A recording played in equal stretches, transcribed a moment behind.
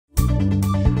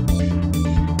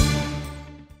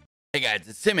guys,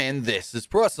 it's Tim, and this is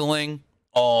Pro Wrestling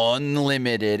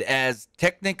Unlimited. As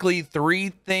technically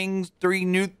three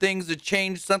new things that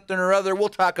changed something or other. We'll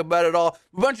talk about it all.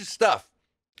 A bunch of stuff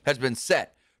has been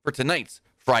set for tonight's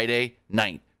Friday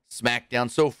night Smackdown.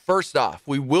 So first off,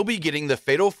 we will be getting the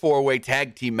Fatal 4-Way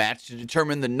Tag Team match to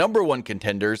determine the number one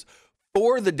contenders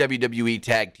for the WWE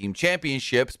Tag Team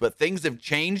Championships, but things have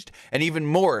changed, and even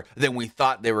more than we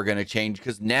thought they were going to change,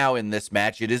 because now in this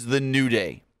match, it is the New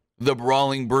Day, the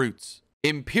Brawling Brutes,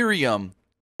 Imperium,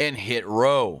 and Hit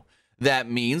Row.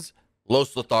 That means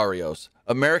Los Lotharios,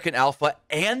 American Alpha,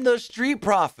 and the Street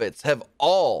Profits have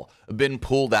all been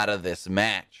pulled out of this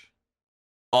match.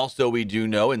 Also, we do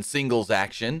know in singles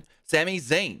action, Sami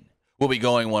Zayn will be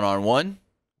going one-on-one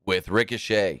with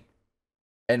Ricochet.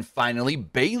 And finally,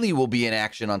 Bayley will be in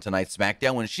action on tonight's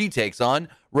SmackDown when she takes on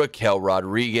Raquel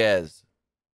Rodriguez.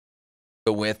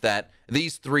 So with that,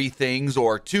 these three things,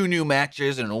 or two new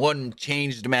matches and one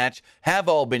changed match, have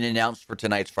all been announced for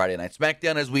tonight's Friday Night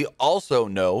SmackDown, as we also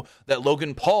know that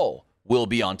Logan Paul will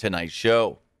be on tonight's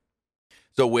show.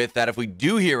 So with that, if we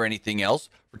do hear anything else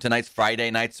for tonight's Friday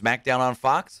Night SmackDown on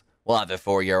Fox, we'll have it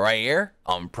for you right here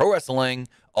on Pro Wrestling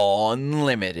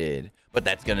Unlimited. But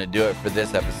that's going to do it for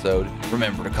this episode.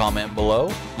 Remember to comment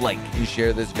below, like and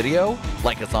share this video,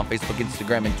 like us on Facebook,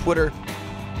 Instagram, and Twitter,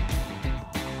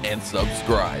 and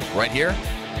subscribe right here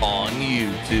on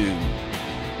YouTube.